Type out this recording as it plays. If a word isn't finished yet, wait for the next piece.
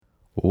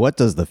What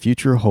does the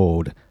future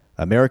hold?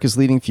 America's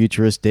leading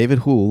futurist David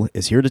Houle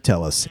is here to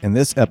tell us in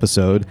this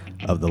episode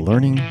of the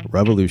Learning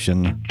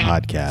Revolution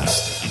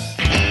podcast.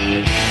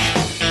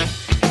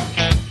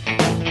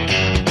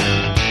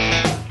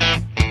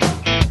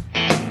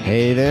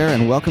 Hey there,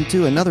 and welcome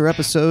to another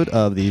episode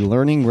of the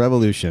Learning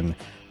Revolution.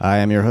 I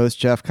am your host,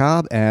 Jeff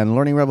Cobb, and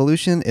Learning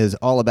Revolution is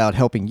all about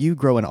helping you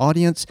grow an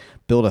audience,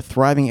 build a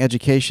thriving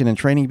education and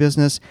training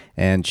business,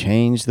 and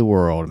change the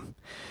world.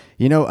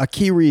 You know, a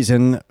key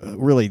reason,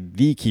 really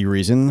the key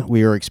reason,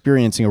 we are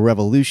experiencing a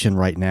revolution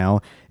right now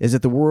is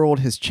that the world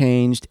has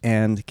changed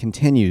and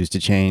continues to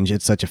change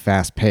at such a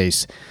fast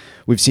pace.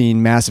 We've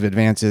seen massive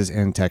advances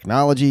in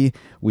technology,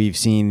 we've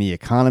seen the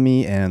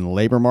economy and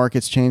labor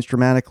markets change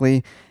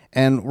dramatically,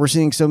 and we're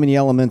seeing so many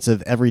elements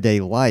of everyday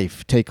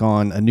life take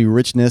on a new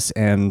richness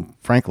and,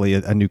 frankly,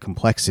 a new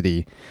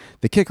complexity.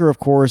 The kicker, of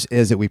course,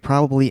 is that we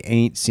probably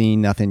ain't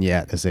seen nothing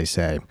yet, as they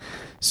say.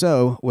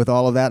 So, with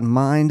all of that in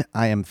mind,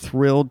 I am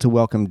thrilled to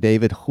welcome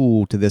David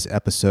Houle to this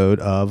episode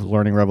of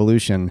Learning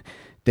Revolution.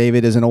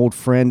 David is an old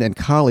friend and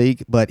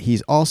colleague, but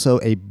he's also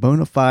a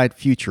bona fide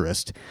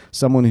futurist,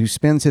 someone who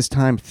spends his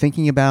time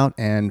thinking about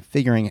and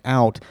figuring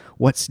out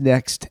what's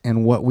next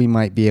and what we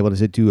might be able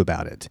to do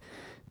about it.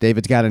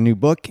 David's got a new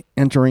book,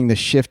 Entering the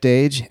Shift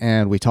Age,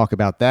 and we talk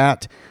about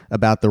that,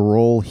 about the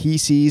role he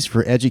sees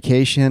for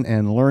education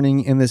and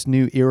learning in this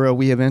new era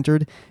we have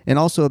entered, and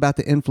also about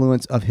the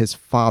influence of his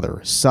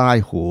father, Cy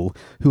Houle,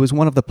 who is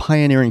one of the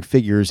pioneering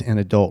figures in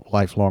adult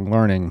lifelong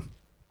learning.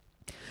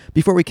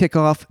 Before we kick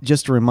off,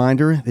 just a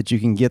reminder that you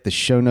can get the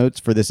show notes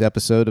for this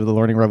episode of The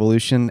Learning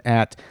Revolution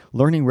at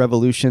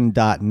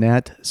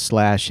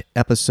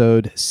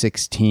learningrevolution.net/episode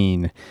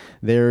 16.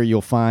 There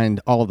you'll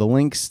find all of the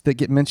links that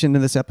get mentioned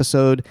in this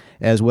episode,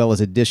 as well as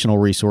additional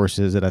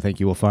resources that I think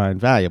you will find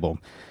valuable.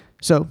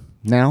 So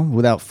now,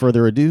 without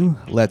further ado,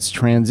 let's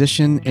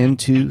transition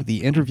into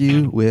the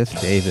interview with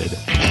David.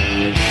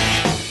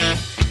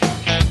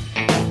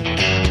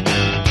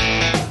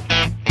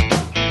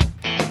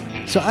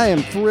 So I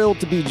am thrilled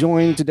to be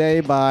joined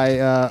today by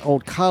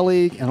old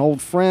colleague, an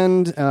old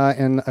friend,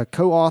 and a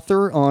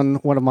co-author on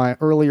one of my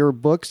earlier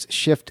books,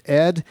 Shift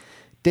Ed,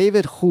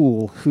 David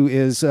Houle, who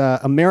is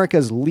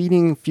America's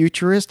leading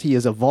futurist. He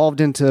has evolved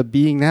into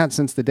being that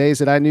since the days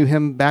that I knew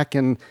him back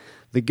in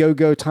the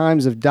go-go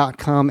times of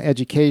 .com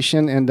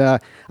education, and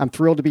I'm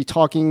thrilled to be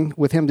talking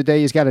with him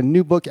today. He's got a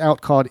new book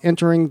out called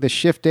Entering the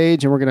Shift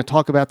Age, and we're going to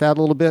talk about that a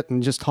little bit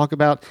and just talk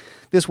about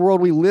this world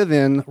we live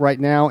in right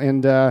now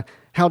and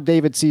how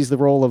David sees the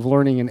role of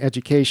learning and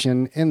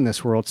education in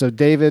this world. So,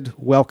 David,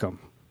 welcome.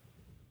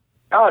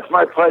 Oh, it's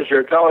my pleasure.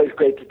 It's always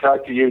great to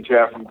talk to you,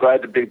 Jeff. I'm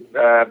glad to be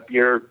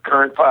your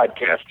current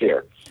podcast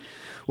here.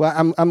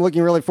 Well, I'm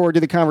looking really forward to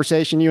the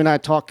conversation. You and I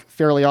talk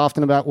fairly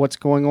often about what's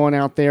going on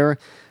out there.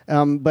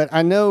 But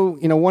I know,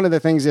 one of the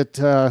things that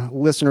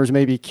listeners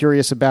may be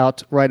curious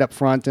about right up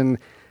front, and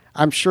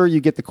I'm sure you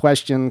get the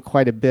question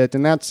quite a bit,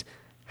 and that's,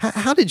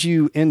 how did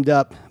you end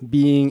up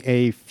being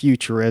a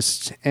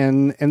futurist?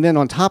 And then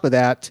on top of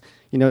that,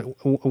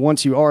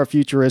 once you are a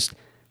futurist,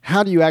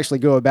 how do you actually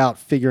go about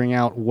figuring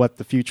out what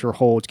the future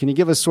holds? Can you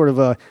give us sort of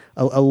a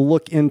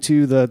look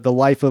into the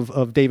life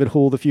of David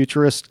Houle, the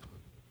futurist?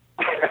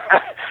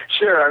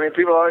 Sure. I mean,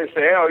 people always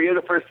say, oh, you're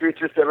the first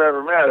futurist I've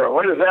ever met, or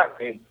what does that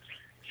mean?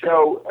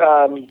 So,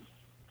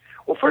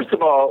 well, first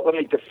of all, let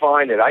me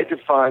define it. I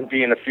define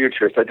being a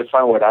futurist. I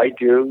define what I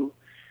do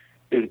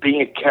is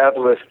being a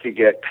catalyst to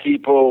get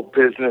people,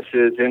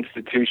 businesses,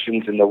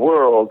 institutions in the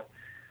world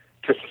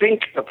to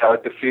think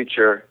about the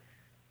future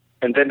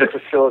and then to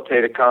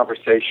facilitate a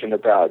conversation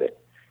about it.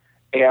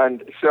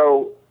 And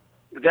so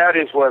that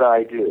is what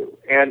I do.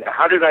 And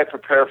how did I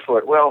prepare for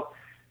it? Well,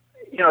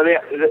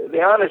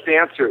 the honest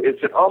answer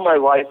is that all my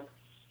life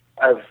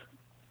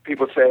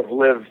people say I've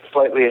lived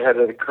slightly ahead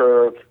of the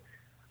curve.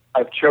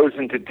 I've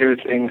chosen to do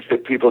things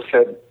that people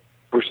said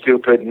were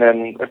stupid, and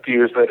then a few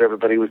years later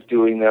everybody was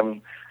doing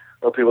them,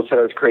 or people said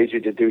I was crazy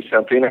to do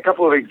something. A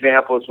couple of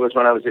examples was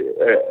when I was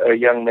a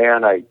young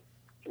man, I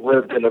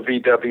lived in a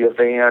VW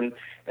van,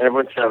 and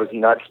everyone said I was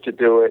nuts to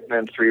do it, and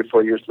then 3 or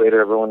 4 years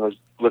later everyone was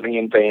living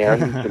in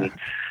vans, and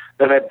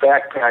then I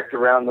backpacked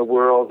around the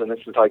world, and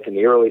this was like in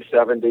the early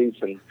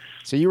 70s. And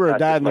so you were a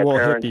dyed-in-the-wool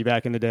hippie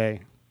back in the day.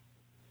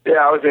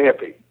 Yeah, I was a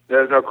hippie.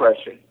 There's no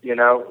question.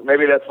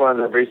 Maybe that's one of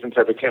the reasons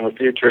I became a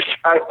futurist.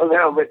 I don't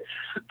know,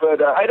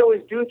 but I'd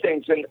always do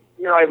things, and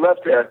I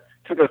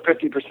took a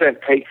 50%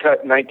 pay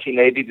cut in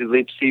 1980 to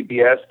leave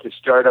CBS to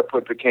start up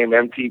what became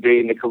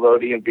MTV,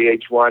 Nickelodeon,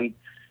 VH1,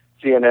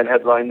 CNN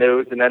Headline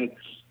News, and then,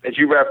 as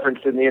you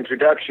referenced in the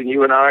introduction,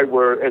 you and I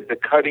were at the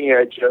cutting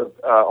edge of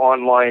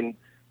online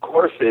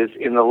courses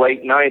in the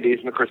late 90s,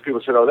 and of course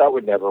people said, oh, that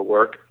would never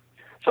work.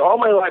 So all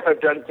my life I've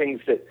done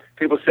things that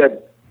people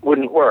said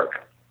wouldn't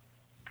work.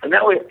 And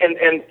that way,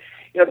 and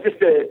just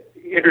to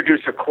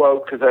introduce a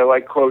quote, because I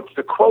like quotes,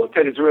 the quote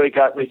that has really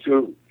got me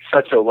through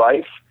such a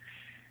life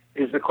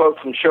is the quote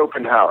from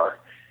Schopenhauer.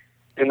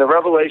 In the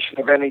revelation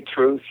of any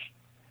truth,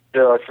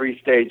 there are 3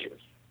 stages.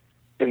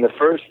 In the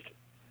first,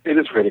 it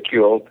is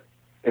ridiculed.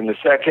 In the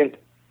second,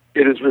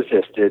 it is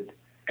resisted.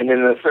 and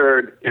then the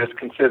third is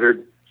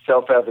considered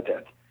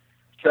self-evident.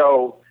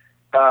 So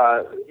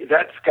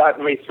that's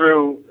gotten me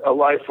through a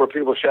life where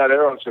people shot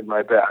arrows in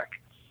my back.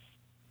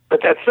 But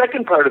that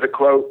second part of the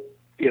quote,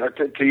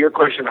 to your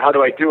question, how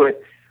do I do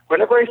it?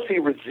 Whenever I see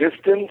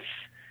resistance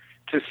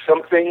to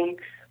something,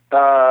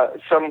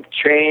 some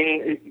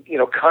change,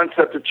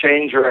 concept of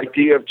change or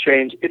idea of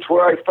change, it's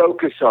where I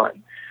focus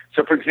on.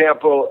 So, for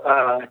example,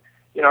 I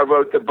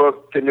wrote the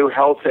book, The New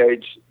Health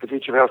Age, The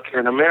Future of Healthcare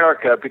in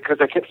America, because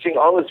I kept seeing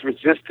all this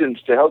resistance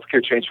to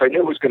healthcare change, so I knew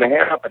it was going to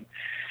happen.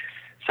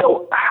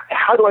 So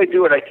how do I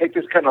do it? I take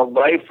this kind of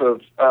life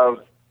of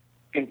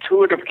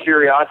intuitive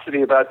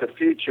curiosity about the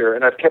future,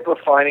 and I've kept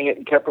refining it.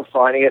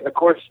 And, of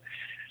course,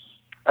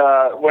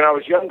 when I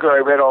was younger, I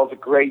read all the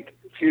great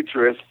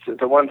futurists.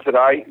 The ones that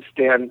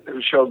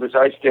whose shoulders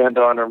I stand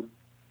on are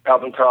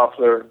Alvin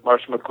Toffler,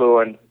 Marshall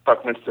McLuhan,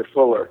 Buckminster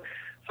Fuller.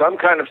 So I'm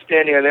kind of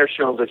standing on their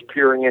shoulders,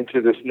 peering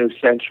into this new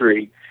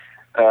century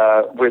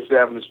with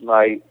them as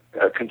my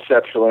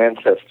conceptual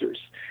ancestors.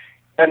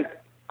 And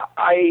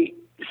I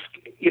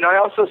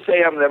also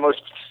say I'm the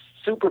most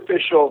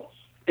superficial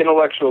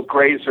intellectual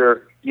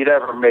grazer you'd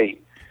ever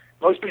meet.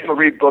 Most people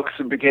read books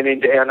from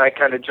beginning to end. I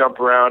kind of jump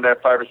around. I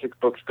have 5 or 6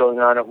 books going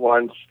on at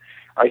once.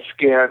 I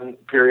scan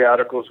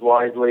periodicals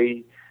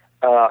widely.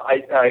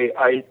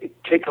 I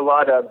take a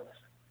lot of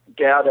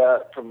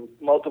data from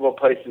multiple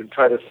places and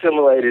try to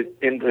assimilate it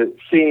into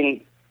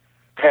seeing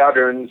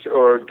patterns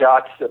or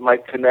dots that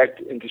might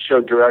connect and to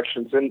show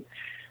directions. And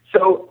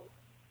so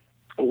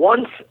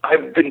once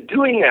I've been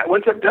doing that,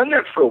 once I've done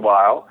that for a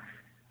while,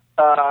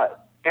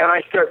 and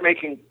I start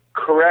making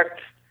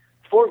correct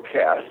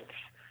forecasts,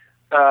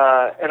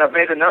 and I've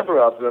made a number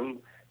of them,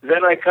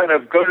 then I kind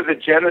of go to the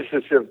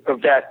genesis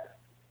of that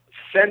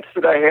sense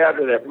that I had,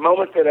 or that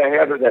moment that I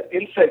had, or that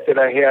insight that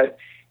I had,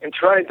 and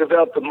try and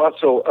develop the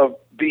muscle of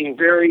being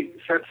very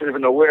sensitive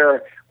and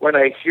aware when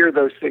I hear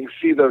those things,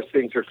 see those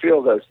things, or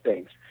feel those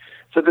things.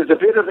 So there's a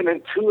bit of an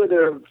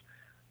intuitive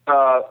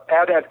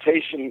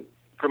adaptation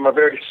from a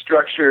very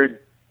structured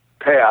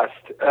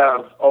past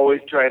of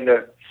always trying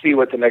to see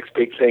what the next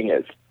big thing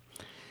is.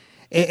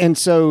 And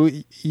so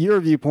your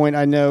viewpoint,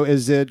 I know,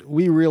 is that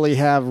we really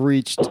have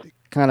reached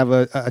kind of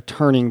a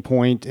turning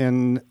point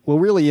in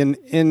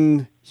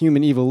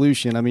human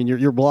evolution. I mean,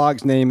 your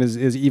blog's name is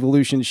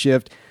Evolution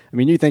Shift. I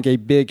mean, you think a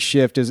big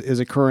shift is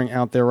occurring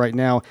out there right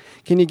now.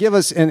 Can you give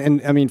us,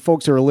 and I mean,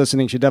 folks who are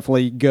listening should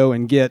definitely go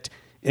and get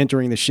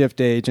Entering the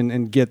Shift Age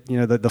and get,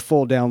 the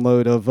full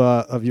download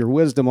of your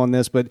wisdom on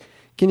this. But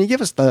can you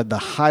give us the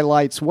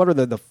highlights? What are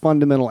the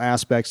fundamental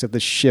aspects of the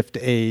shift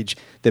age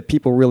that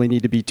people really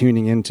need to be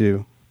tuning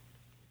into?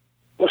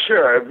 Well,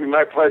 sure. It'd be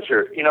my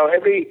pleasure.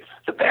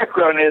 The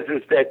background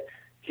is that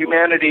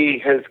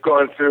humanity has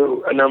gone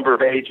through a number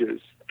of ages.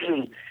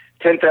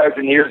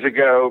 10,000 years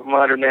ago,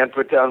 modern man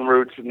put down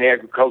roots and the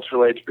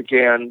agricultural age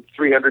began.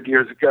 300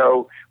 years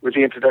ago, with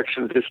the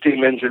introduction of the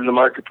steam engine in the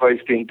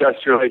marketplace, the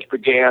industrial age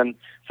began.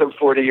 Some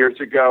 40 years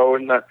ago,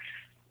 in the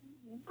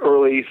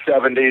early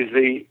 70s,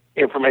 the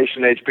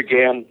information age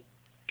began.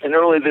 And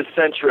early this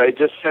century, I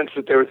just sensed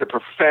that there was a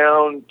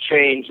profound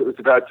change that was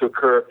about to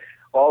occur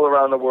all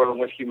around the world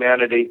with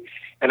humanity.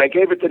 And I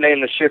gave it the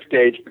name the Shift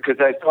Age because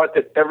I thought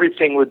that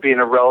everything would be in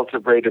a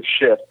relative rate of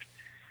shift.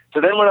 So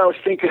then when I was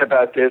thinking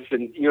about this,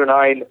 and you and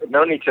I have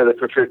known each other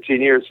for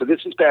 15 years, so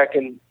this was back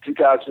in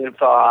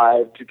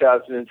 2005,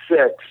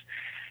 2006,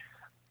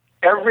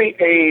 every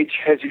age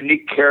has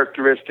unique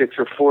characteristics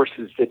or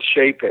forces that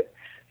shape it.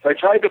 So I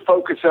tried to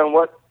focus on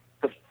what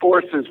the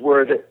forces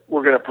were that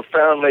were going to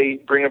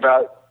profoundly bring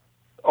about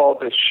all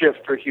this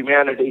shift for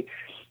humanity.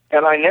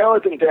 And I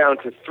narrowed them down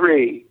to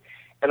 3.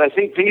 And I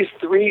think these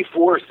 3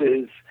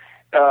 forces,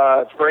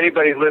 for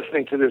anybody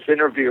listening to this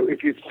interview,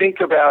 if you think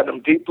about them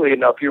deeply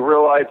enough, you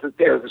realize that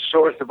they're the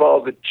source of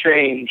all the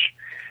change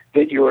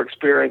that you're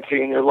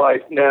experiencing in your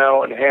life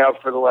now and have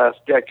for the last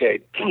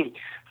decade.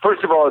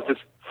 First of all, is this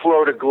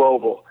flow to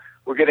global.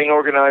 We're getting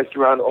organized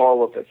around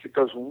all of this. It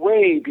goes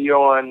way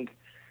beyond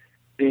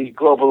the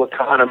global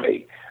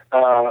economy.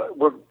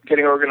 We're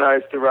getting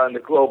organized around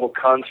the global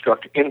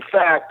construct. In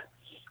fact,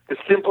 the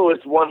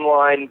simplest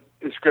one-line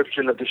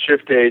description of the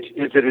shift age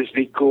is it is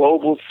the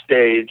global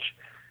stage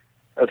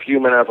of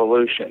human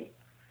evolution.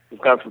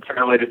 We've gone from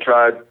family to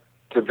tribe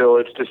to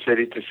village to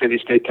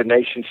city-state to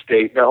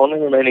nation-state. The only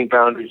remaining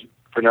boundaries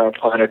for now are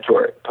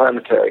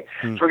planetary.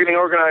 So we're getting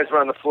organized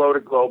around the flow to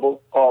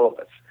global, all of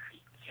us.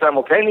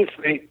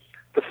 Simultaneously,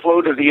 the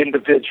flow to the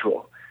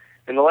individual.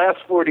 In the last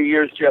 40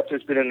 years, Jeff,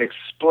 there's been an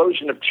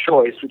explosion of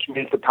choice, which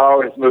means the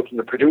power has moved from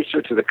the producer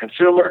to the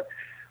consumer,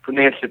 from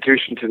the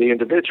institution to the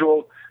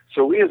individual.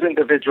 So we as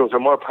individuals are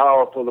more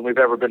powerful than we've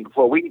ever been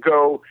before. We can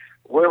go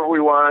wherever we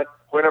want,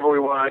 whenever we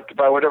want, to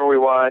buy whatever we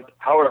want,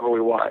 however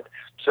we want.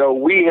 So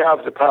we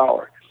have the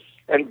power.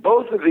 And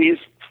both of these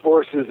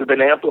forces have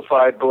been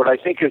amplified by what I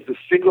think is the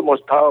single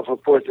most powerful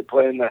force at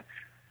play in the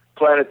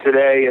planet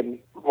today, and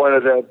one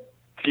of the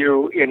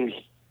few in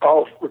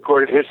all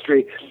recorded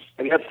history,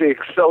 and that's the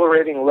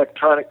accelerating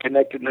electronic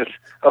connectedness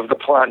of the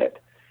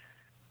planet.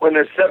 When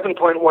there's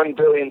 7.1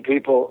 billion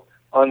people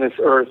on this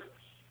earth,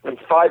 and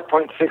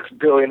 5.6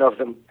 billion of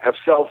them have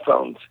cell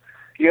phones.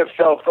 You have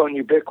cell phone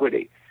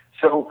ubiquity.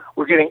 So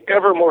we're getting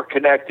ever more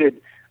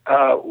connected,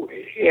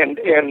 and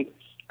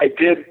I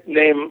did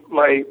name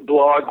my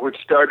blog, which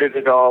started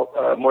it all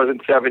more than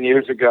 7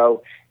 years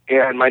ago,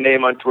 and my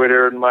name on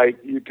Twitter and my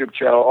YouTube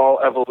channel, all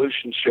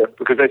Evolution Shift,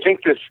 because I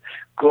think this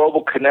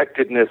global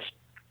connectedness,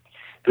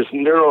 this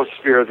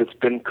neurosphere that's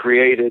been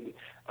created,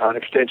 an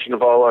extension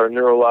of all our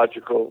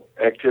neurological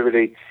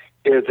activity,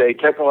 is a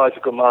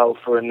technological model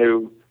for a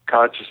new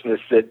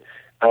consciousness that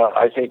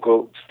I think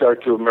will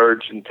start to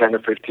emerge in 10 or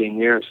 15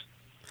 years.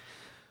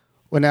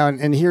 Well, now,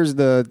 and here's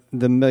the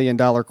 $1 million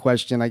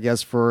question, I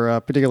guess, for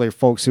particularly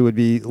folks who would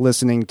be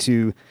listening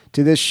to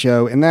this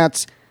show, and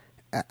that's,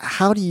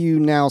 how do you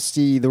now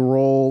see the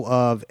role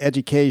of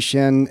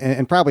education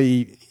and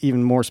probably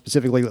even more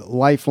specifically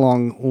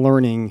lifelong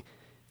learning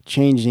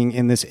changing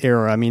in this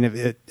era? I mean,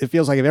 it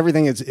feels like if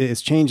everything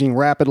is changing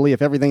rapidly,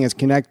 if everything is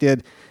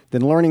connected,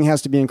 then learning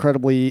has to be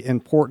incredibly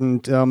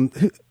important.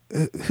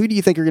 Who do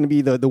you think are going to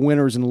be the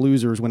winners and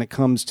losers when it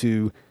comes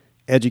to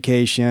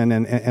education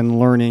and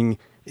learning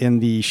in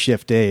the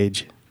shift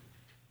age?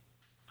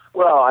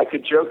 Well, I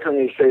could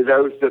jokingly say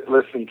those that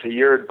listen to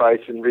your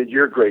advice and read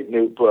your great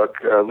new book,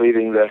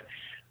 Leading the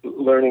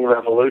Learning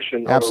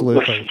Revolution,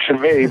 absolutely, listen to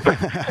me.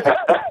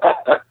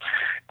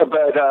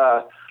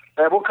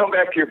 But we'll come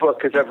back to your book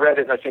because I've read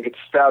it and I think it's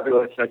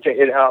fabulous. And I think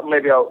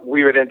maybe I'll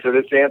weave it into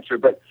this answer.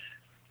 But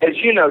as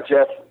you know,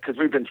 Jeff, because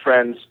we've been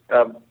friends,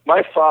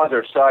 my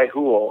father, Cy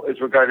Hoole, is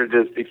regarded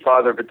as the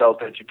father of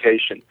adult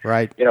education.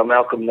 Right. You know,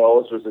 Malcolm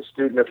Knowles was a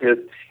student of his,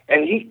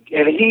 and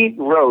he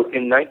wrote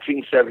in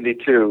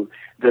 1972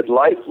 that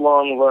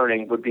lifelong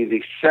learning would be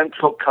the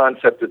central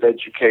concept of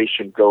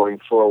education going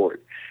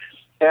forward.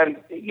 And,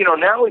 you know,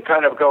 now we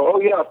kind of go, oh,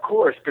 yeah, of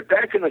course. But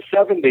back in the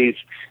 70s,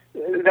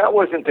 that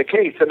wasn't the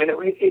case. I mean,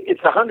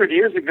 it's 100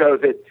 years ago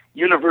that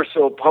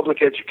universal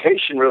public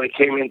education really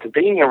came into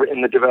being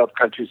in the developed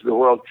countries of the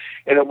world.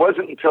 And it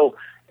wasn't until,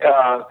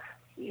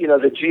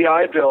 the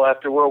GI Bill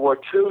after World War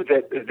II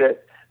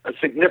that a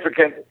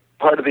significant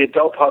part of the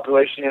adult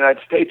population in the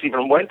United States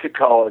even went to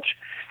college.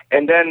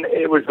 And then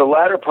it was the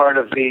latter part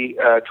of the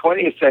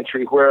 20th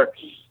century where,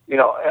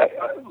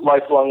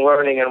 lifelong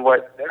learning and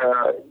what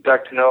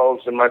Dr.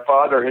 Knowles and my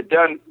father had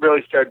done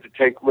really started to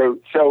take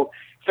root. So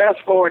fast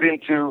forward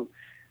into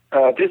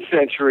this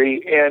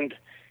century, and,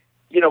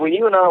 when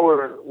you and I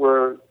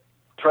were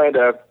trying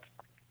to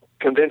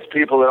convince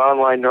people that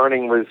online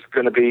learning was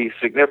going to be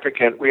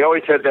significant, we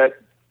always had that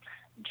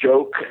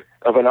joke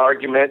of an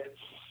argument,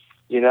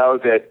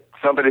 that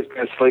somebody's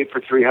been asleep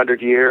for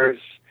 300 years,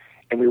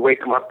 and we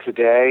wake them up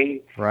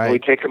today, right. And we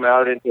take them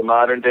out into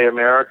modern-day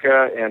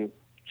America and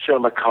show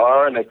them a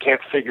car, and they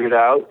can't figure it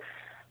out.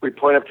 We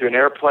point up to an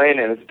airplane,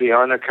 and it's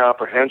beyond their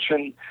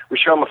comprehension. We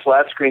show them a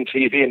flat-screen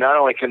TV, and not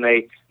only can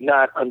they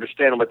not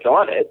understand what's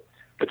on it,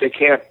 but they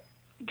can't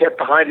get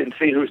behind it and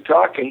see who's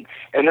talking.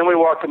 And then we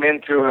walk them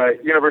into a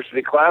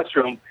university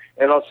classroom,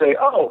 and I'll say,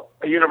 oh,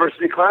 a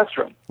university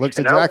classroom. Looks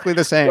exactly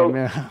the same. So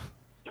yeah.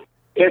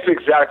 It's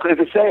exactly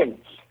the same.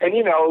 And,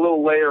 a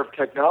little layer of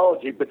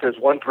technology, but there's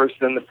one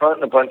person in the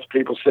front and a bunch of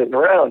people sitting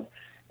around.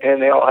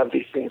 And they all have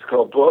these things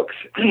called books,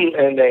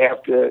 and they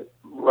have to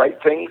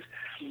write things.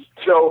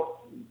 So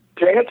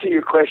to answer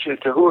your question as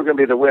to who are going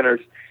to be the winners,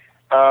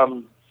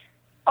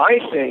 I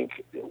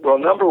think, well,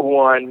 number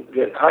one,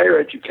 that higher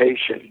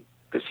education,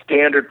 the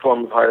standard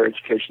form of higher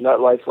education, not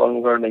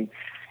lifelong learning,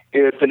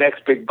 is the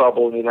next big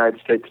bubble in the United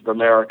States of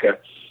America.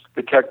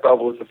 The tech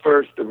bubble is the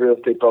first, the real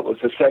estate bubble is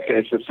the second,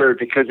 it's the third,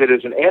 because it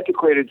is an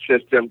antiquated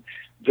system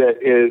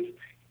that is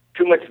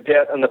too much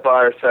debt on the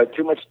buyer side,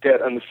 too much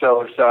debt on the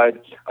seller side,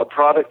 a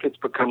product that's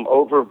become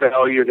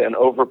overvalued and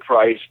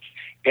overpriced,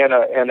 and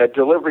a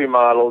delivery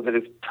model that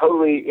is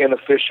totally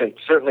inefficient,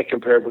 certainly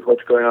compared with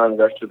what's going on in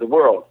the rest of the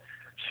world.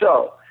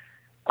 So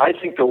I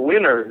think the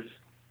winners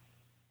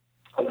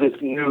of this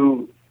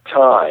new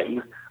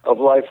time of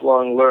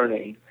lifelong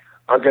learning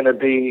are going to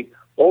be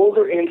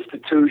older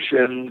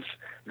institutions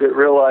that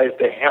realize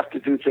they have to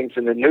do things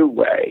in a new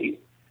way,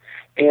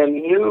 and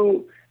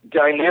new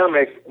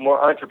dynamic, more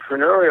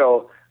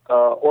entrepreneurial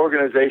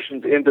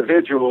organizations,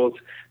 individuals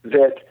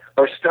that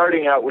are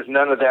starting out with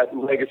none of that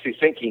legacy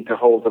thinking to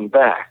hold them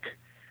back.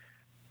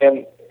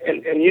 And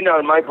in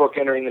my book,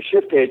 Entering the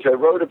Shift Age, I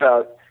wrote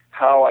about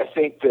how I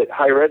think that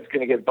higher ed is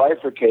going to get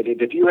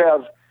bifurcated. If you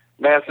have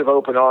massive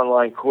open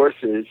online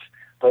courses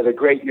by the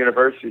great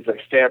universities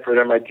like Stanford,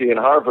 MIT, and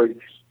Harvard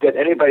that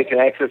anybody can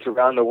access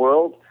around the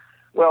world,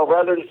 well,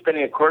 rather than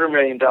spending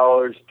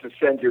 $250,000 to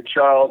send your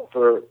child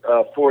for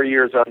 4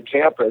 years on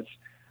campus,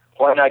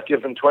 why not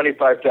give them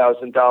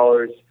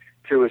 $25,000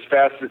 to, as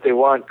fast as they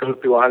want, go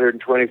through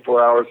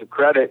 124 hours of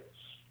credit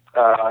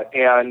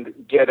and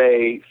get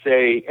a,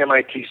 say,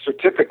 MIT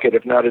certificate,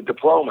 if not a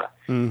diploma.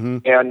 Mm-hmm.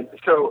 And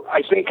so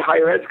I think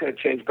higher ed is going to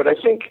change. But I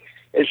think,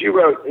 as you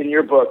wrote in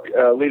your book,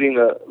 Leading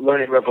the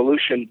Learning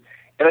Revolution,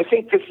 and I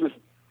think this is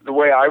the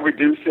way I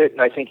reduce it,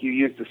 and I think you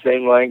use the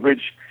same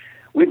language,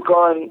 we've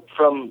gone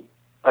from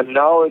a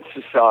knowledge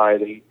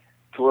society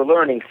to a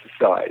learning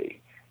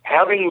society.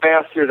 having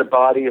mastered a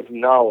body of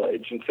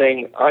knowledge and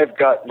saying, I've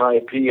got my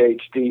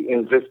PhD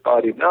in this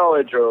body of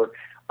knowledge, or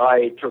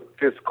I took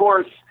this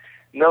course,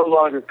 no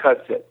longer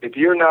cuts it. If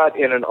you're not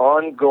in an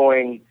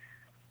ongoing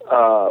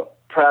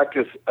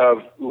practice of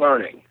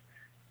learning,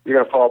 you're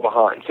going to fall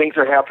behind. Things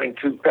are happening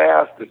too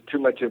fast. There's too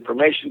much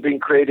information being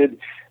created.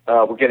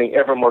 We're getting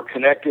ever more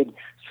connected.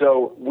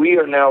 So we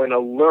are now in a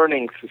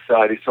learning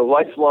society. So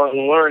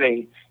lifelong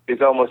learning is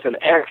almost an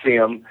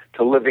axiom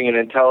to living an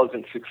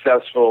intelligent,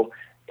 successful,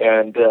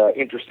 and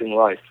interesting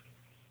life.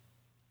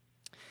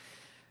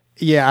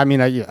 Yeah, I mean,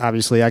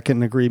 obviously, I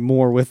couldn't agree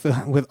more with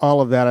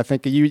all of that. I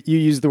think you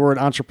used the word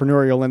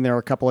entrepreneurial in there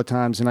a couple of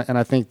times, and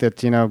I think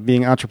that, you know,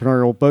 being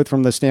entrepreneurial, both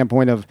from the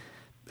standpoint of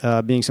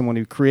being someone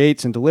who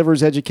creates and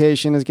delivers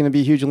education, is going to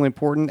be hugely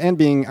important, and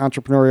being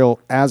entrepreneurial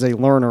as a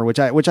learner, which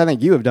I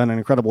think you have done an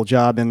incredible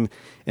job in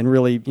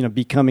really, you know,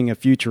 becoming a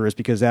futurist,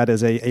 because that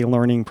is a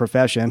learning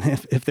profession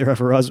if there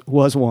ever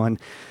was one.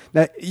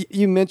 Now,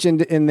 you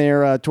mentioned in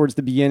there towards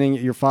the beginning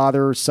your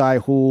father, Cy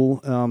Houle,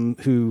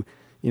 who,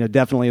 you know,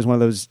 definitely is one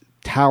of those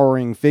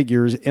towering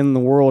figures in the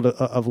world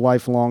of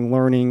lifelong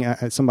learning.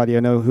 Somebody I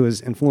know who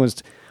has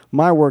influenced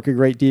my work a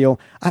great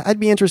deal. I'd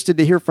be interested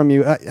to hear from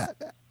you.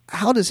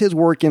 How does his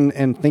work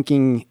and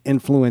thinking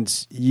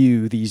influence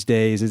you these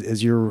days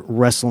as you're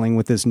wrestling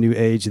with this new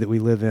age that we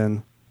live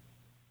in?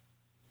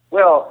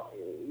 Well,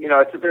 you know,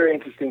 it's a very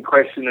interesting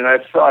question, and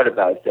I've thought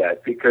about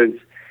that because,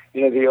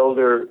 you know, the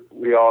older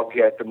we all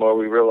get, the more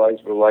we realize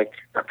we're like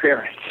our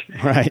parents.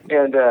 Right.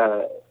 And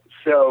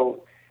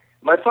so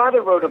my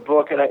father wrote a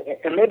book, and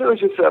maybe it was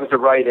just that I was the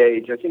right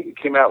age. I think it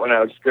came out when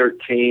I was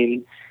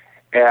 13,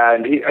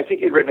 and I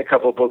think he'd written a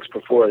couple of books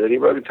before that. He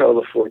wrote a total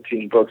of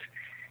 14 books.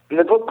 And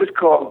the book was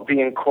called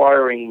The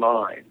Inquiring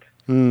Mind.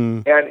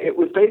 And it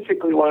was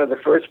basically one of the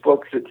first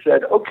books that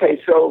said,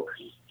 okay, so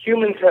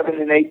humans have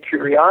an innate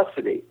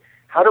curiosity.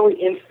 How do we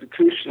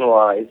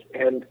institutionalize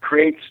and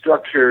create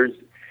structures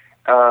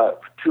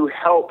to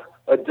help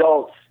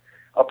adults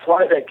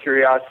apply that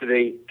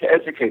curiosity to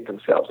educate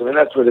themselves? I mean,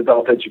 that's what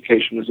adult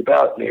education was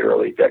about in the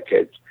early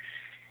decades.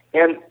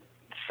 And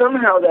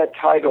somehow that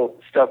title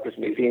stuck with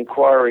me, The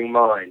Inquiring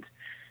Mind.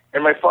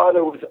 And my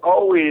father was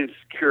always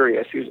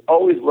curious. He was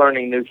always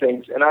learning new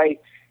things. And I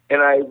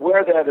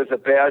wear that as a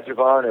badge of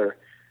honor,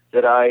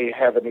 that I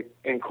have an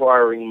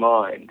inquiring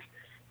mind.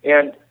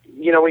 And,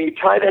 you know, when you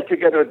tie that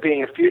together with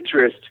being a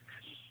futurist,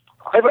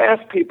 I've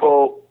asked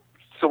people,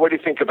 so what do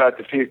you think about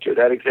the future?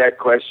 That exact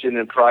question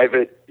in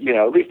private, you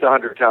know, at least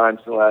 100 times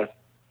in the last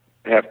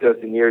half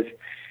dozen years.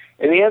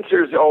 And the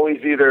answer is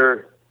always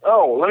either,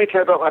 oh, let me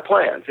tell you about my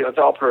plans. You know, it's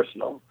all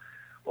personal.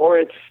 Or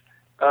it's,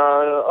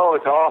 oh,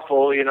 it's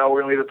awful, you know,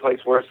 we're going to leave the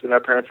place worse than our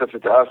parents left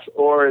it to us.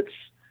 Or it's,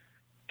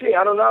 gee,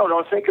 I don't know,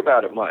 don't think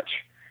about it much.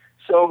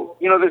 So,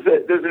 you know,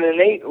 there's an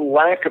innate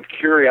lack of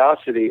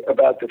curiosity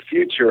about the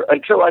future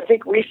until I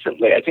think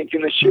recently. I think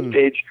in the shift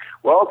age,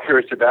 we're all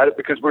curious about it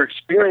because we're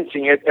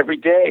experiencing it every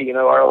day, you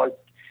know, our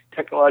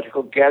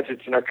technological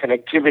gadgets and our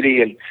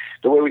connectivity and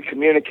the way we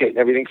communicate and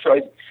everything.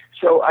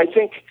 So I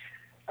think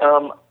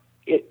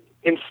it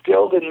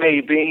instilled in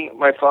me, being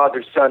my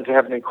father's son, to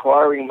have an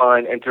inquiring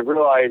mind and to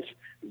realize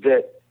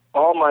that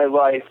all my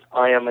life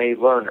I am a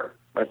learner.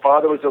 My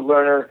father was a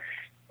learner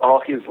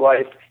all his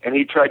life, and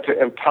he tried to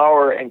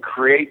empower and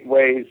create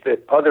ways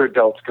that other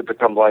adults could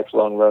become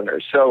lifelong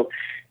learners. So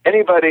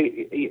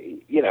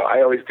anybody, you know,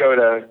 I always go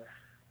to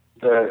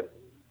the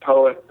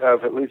poet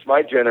of at least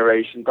my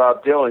generation,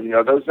 Bob Dylan, you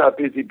know, those not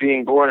busy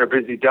being born are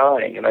busy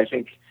dying. And I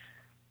think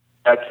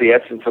that's the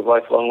essence of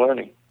lifelong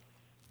learning.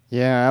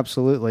 Yeah,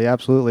 absolutely.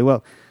 Absolutely.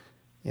 Well,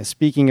 yeah,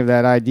 speaking of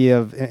that idea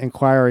of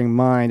inquiring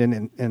mind,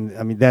 and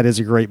I mean, that is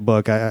a great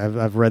book.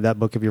 I've read that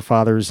book of your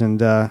father's,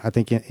 and I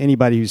think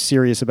anybody who's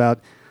serious about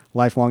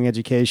lifelong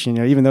education,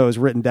 you know, even though it was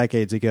written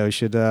decades ago,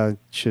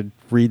 should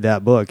read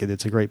that book.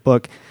 It's a great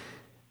book.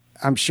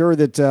 I'm sure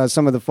that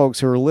some of the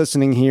folks who are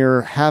listening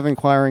here have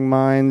inquiring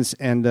minds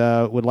and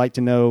would like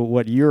to know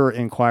what your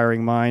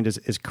inquiring mind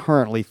is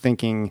currently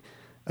thinking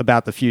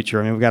about the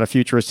future. I mean, we've got a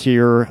futurist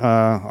here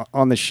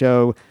on the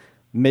show.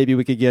 Maybe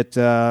we could get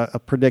a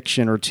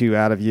prediction or two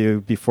out of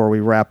you before we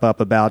wrap up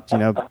about, you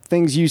know,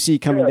 things you see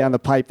coming down the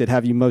pipe that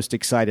have you most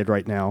excited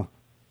right now.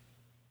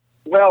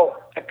 Well,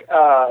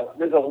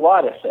 there's a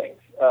lot of things.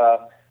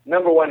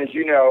 Number one, as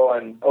you know,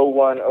 on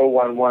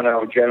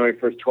 01/01/10, January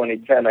 1st,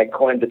 2010, I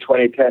coined the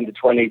 2010 to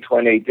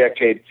 2020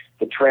 decade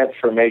the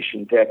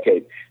transformation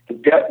decade. The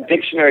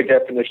dictionary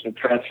definition of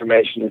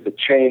transformation is a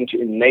change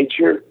in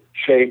nature,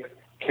 shape,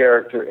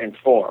 character, and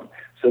form.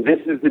 So this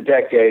is the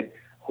decade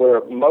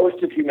where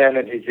most of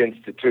humanity's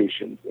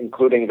institutions,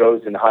 including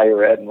those in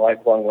higher ed and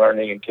lifelong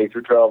learning and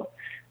K-12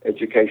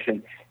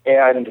 education,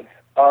 and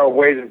our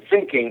ways of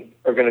thinking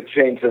are going to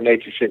change their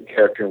nature, shape,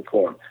 character, and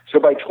form. So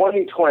by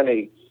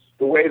 2020,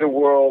 the way the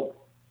world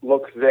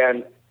looks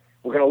then,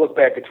 we're going to look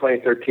back at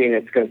 2013,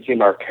 it's going to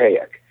seem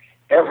archaic.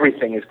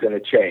 Everything is going to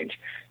change.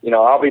 You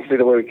know, obviously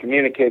the way we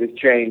communicate has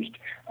changed.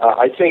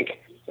 I think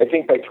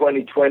by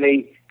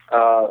 2020,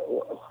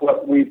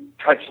 what we've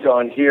touched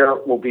on here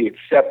will be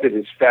accepted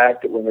as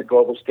fact, that we're in the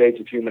global stage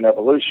of human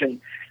evolution,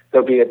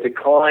 There'll be a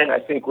decline. I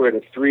think we're at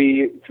a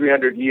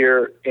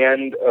 300-year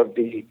end of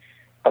the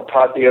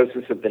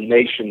apotheosis of the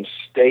nation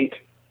state.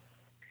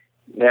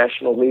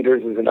 National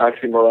leaders is an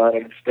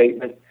oxymoronic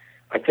statement.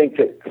 I think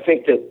that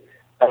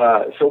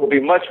so we'll be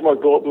much more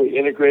globally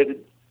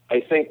integrated. I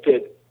think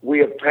that we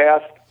have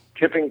passed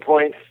tipping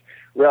points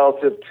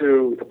relative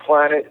to the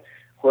planet,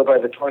 where by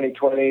the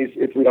 2020s,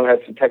 if we don't have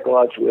some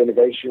technological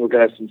innovation, we're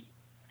going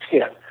to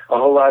have a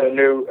whole lot of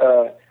new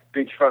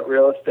beachfront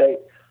real estate.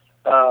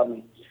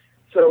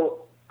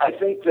 So I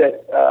think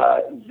that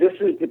this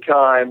is the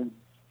time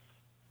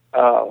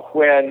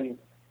when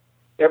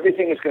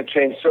everything is going to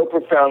change so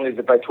profoundly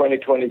that by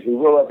 2020s we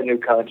will have a new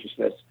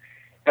consciousness.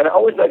 And I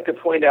always like to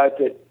point out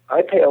that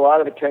I pay a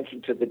lot of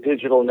attention to the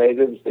digital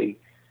natives,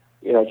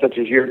 such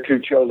as your two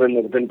children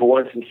that have been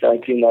born since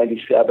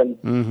 1997.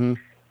 Mm-hmm.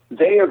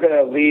 They are going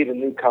to lead a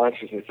new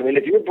consciousness. I mean,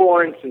 if you're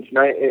born since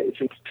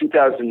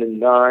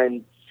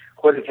 2009,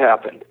 what has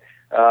happened?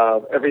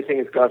 Everything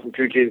has gone from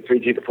 2G to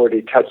 3G to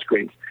 4G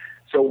touchscreens.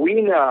 So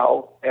we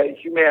now, as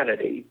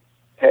humanity,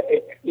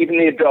 even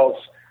the adults,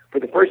 for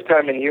the first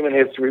time in human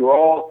history, we're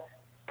all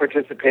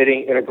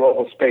participating in a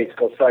global space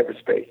called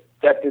cyberspace.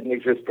 That didn't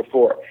exist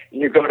before.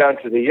 And you go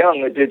down to the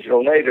young, the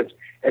digital natives,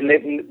 and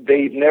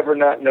they've never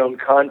not known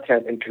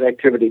content and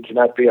connectivity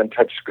cannot be on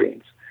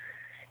touchscreens.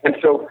 And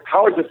so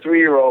how is a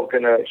 3-year-old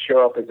going to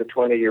show up as a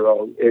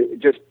 20-year-old? It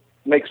just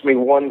makes me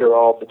wonder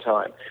all the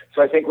time.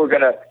 So I think we're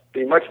going to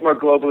be much more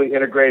globally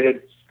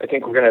integrated. I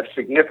think we're going to have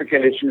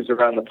significant issues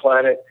around the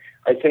planet.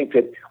 I think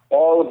that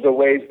all of the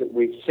ways that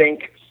we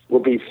think will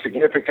be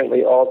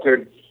significantly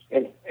altered.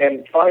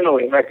 And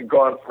finally, and I could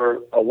go on for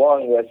a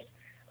long list,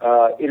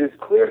 it is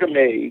clear to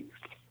me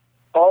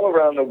all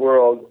around the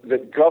world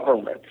that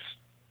governments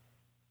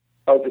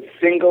are the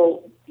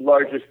single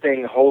largest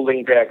thing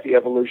holding back the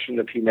evolution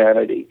of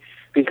humanity,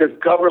 because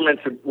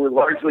governments were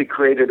largely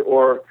created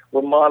or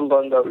were modeled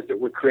on those that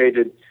were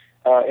created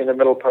in the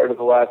middle part of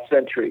the last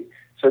century.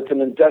 So it's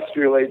an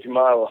industrial age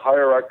model,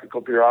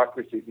 hierarchical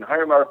bureaucracies, and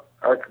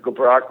hierarchical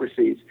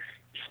bureaucracies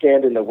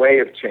stand in the way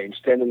of change,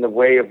 stand in the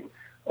way of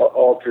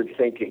altered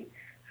thinking.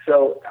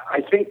 So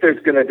I think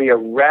there's going to be a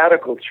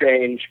radical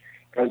change.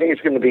 I think it's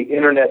going to be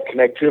internet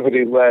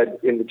connectivity-led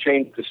in the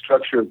change the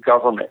structure of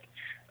government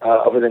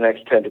over the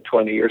next 10 to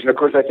 20 years. And, of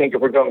course, I think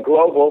if we're going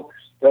global,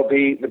 there'll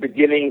be the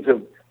beginnings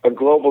of a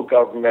global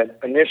government,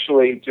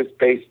 initially just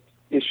based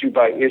issue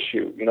by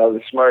issue,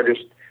 the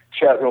smartest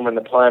chat room on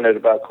the planet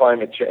about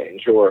climate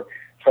change or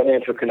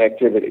financial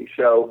connectivity.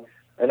 So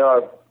I know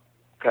I've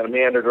kind of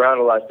meandered around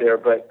a lot there,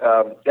 but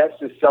that's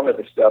just some of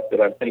the stuff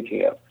that I'm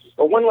thinking of.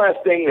 But one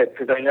last thing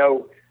because I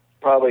know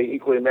probably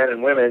equally men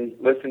and women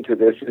listen to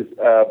this, is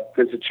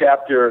there's a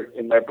chapter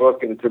in my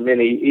book, and it's a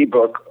mini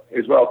ebook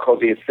as well, called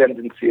The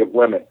Ascendancy of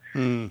Women.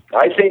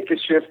 I think the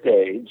shift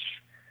age,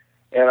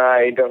 and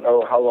I don't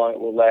know how long it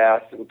will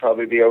last, it will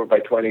probably be over by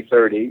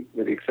 2030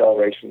 with the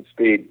acceleration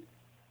speed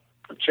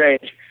of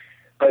change.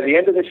 By the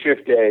end of the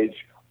shift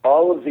age,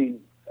 all of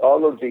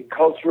the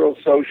cultural,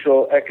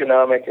 social,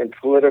 economic, and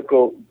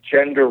political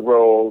gender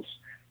roles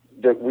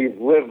that we've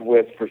lived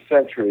with for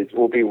centuries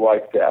will be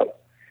wiped out.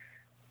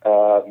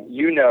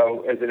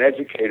 As an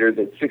educator,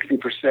 that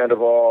 60%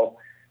 of all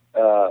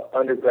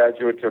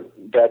undergraduate or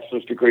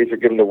bachelor's degrees are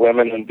given to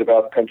women in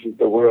developed countries of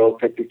the world,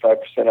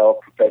 55% all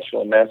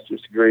professional and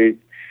master's degrees,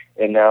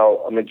 and now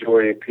a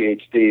majority of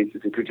PhDs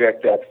if you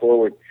project that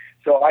forward.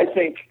 So I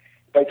think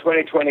by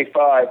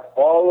 2025,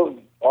 all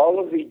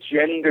of the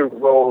gender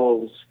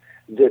roles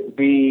that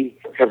we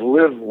have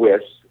lived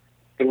with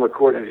in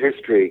recorded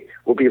history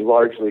will be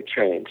largely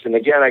changed. And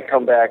again, I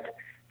come back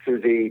to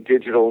the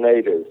digital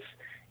natives.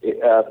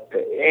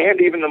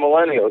 And even the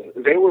millennials,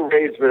 they were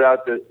raised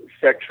without the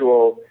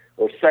sexual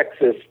or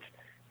sexist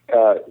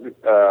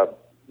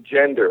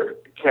gender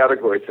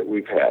categories that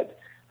we've had.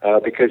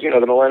 Because,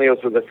 the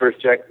millennials were the first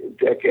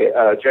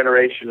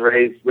generation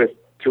raised with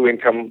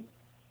two-income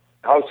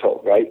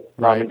household, right?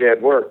 Mom and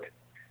dad worked.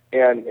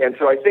 And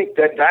so I think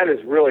that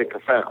is really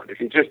profound.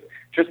 If you just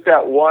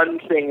that one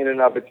thing in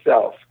and of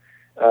itself,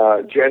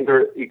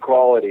 gender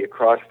equality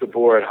across the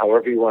board,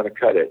 however you want to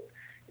cut it,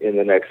 in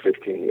the next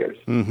 15 years.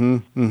 Mm-hmm,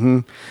 mm-hmm.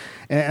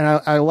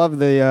 And I love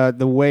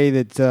the way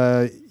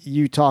that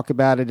you talk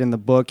about it in the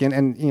book,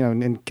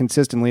 and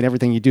consistently in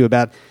everything you do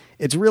about.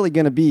 It's really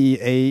going to be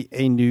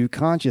a new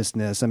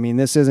consciousness. I mean,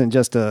 this isn't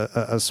just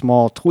a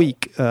small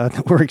tweak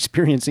that we're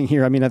experiencing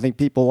here. I mean, I think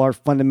people are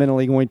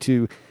fundamentally going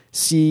to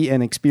see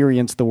and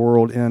experience the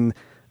world in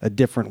a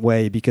different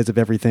way because of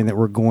everything that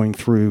we're going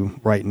through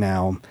right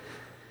now.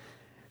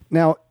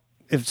 Now,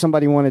 if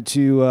somebody wanted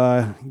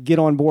to get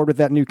on board with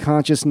that new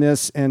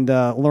consciousness and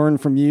learn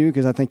from you,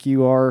 because I think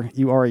you are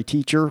a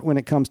teacher when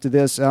it comes to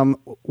this,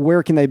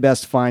 where can they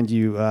best find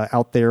you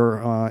out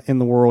there in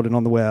the world and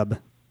on the web?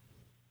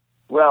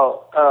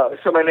 Well,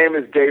 so my name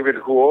is David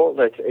Houle.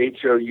 That's Houle.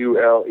 So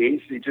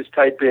you just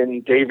type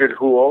in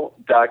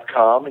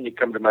davidhoule.com and you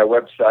come to my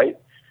website.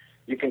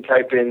 you can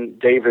type in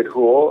David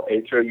Houle,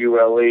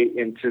 Houle,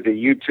 into the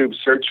YouTube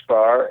search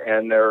bar,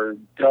 and there are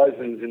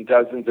dozens and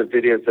dozens of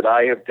videos that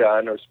I have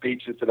done or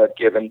speeches that I've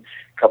given,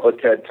 a couple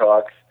of TED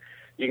Talks.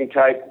 You can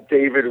type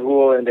David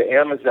Houle into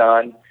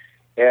Amazon,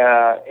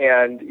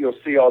 and you'll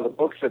see all the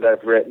books that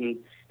I've written.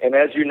 And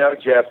as you know,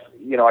 Jeff,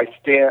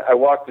 I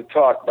walk the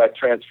talk about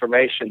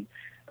transformation.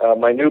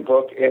 My new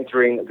book,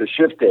 Entering the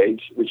Shift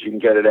Age, which you can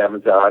get at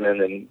Amazon and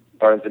in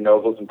Barnes and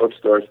Nobles and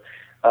bookstores,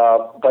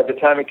 by the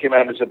time it came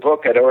out as a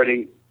book, I'd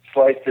already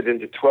sliced it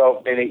into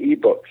 12 mini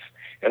ebooks.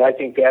 And I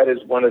think that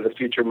is one of the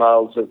future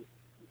models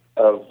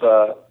of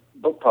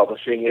book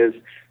publishing, is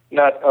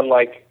not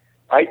unlike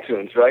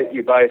iTunes, right?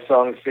 You buy a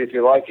song and see if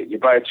you like it. You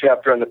buy a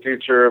chapter on the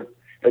future of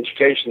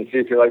education, see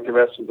if you like the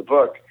rest of the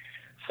book.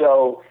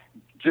 So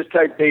just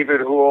type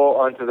David Houle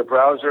onto the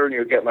browser, and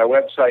you'll get my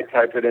website.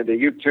 Type it into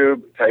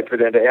YouTube, type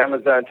it into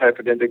Amazon, type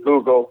it into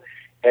Google,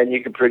 and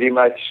you can pretty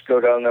much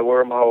go down the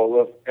wormhole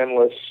of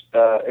endless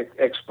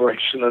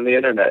exploration on the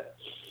internet.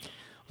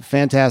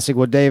 Fantastic.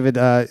 Well, David,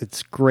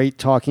 it's great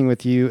talking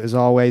with you as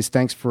always.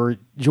 Thanks for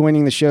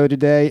joining the show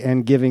today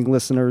and giving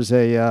listeners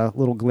a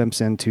little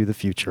glimpse into the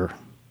future.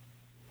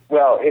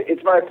 Well,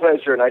 it's my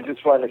pleasure, and I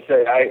just want to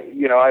say,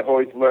 I've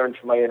always learned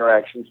from my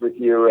interactions with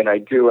you, and I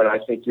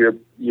think your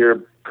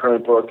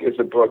current book is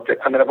a book that,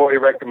 I've already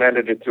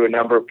recommended it to a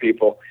number of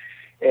people,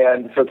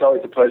 and so it's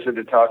always a pleasure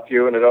to talk to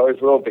you, and it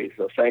always will be,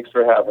 so thanks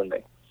for having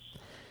me.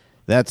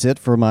 That's it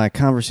for my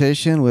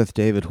conversation with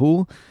David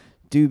Houle.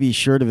 Do be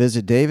sure to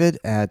visit David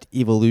at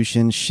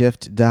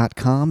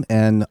evolutionshift.com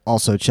and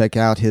also check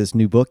out his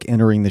new book,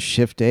 Entering the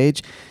Shift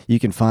Age. You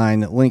can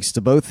find links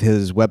to both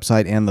his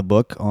website and the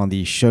book on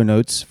the show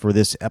notes for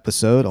this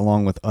episode,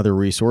 along with other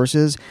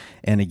resources.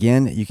 And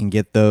again, you can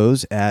get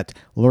those at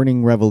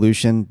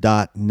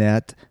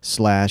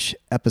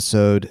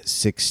learningrevolution.net/episode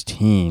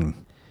 16.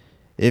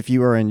 If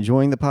you are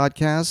enjoying the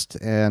podcast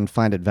and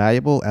find it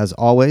valuable, as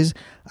always,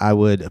 I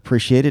would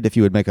appreciate it if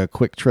you would make a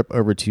quick trip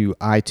over to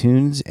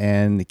iTunes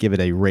and give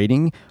it a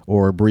rating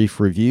or a brief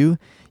review.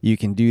 You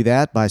can do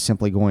that by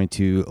simply going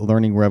to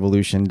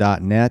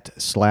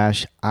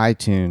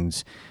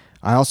learningrevolution.net/iTunes.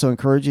 I also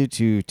encourage you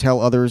to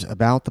tell others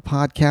about the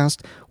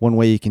podcast. One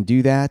way you can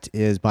do that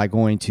is by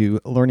going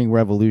to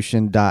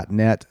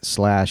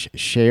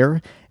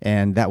learningrevolution.net/share,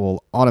 and that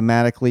will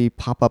automatically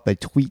pop up a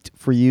tweet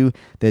for you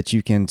that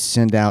you can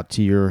send out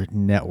to your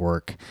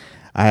network.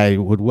 I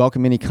would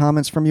welcome any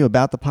comments from you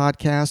about the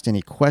podcast,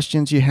 any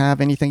questions you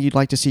have, anything you'd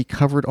like to see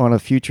covered on a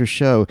future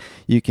show.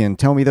 You can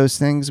tell me those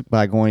things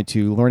by going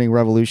to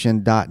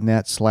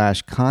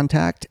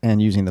learningrevolution.net/contact and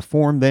using the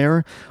form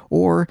there,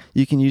 or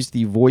you can use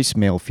the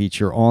voicemail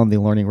feature on the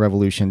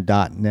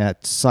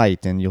learningrevolution.net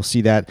site, and you'll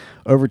see that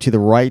over to the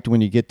right when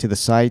you get to the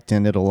site,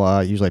 and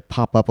it'll usually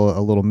pop up a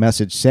little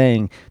message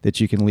saying that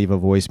you can leave a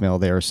voicemail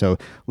there. So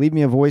leave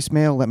me a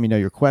voicemail, let me know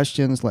your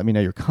questions, let me know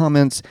your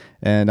comments,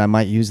 and I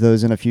might use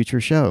those in a future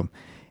show.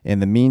 In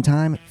the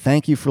meantime,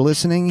 thank you for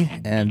listening,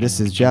 and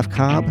this is Jeff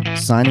Cobb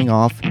signing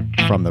off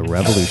from The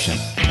Revolution.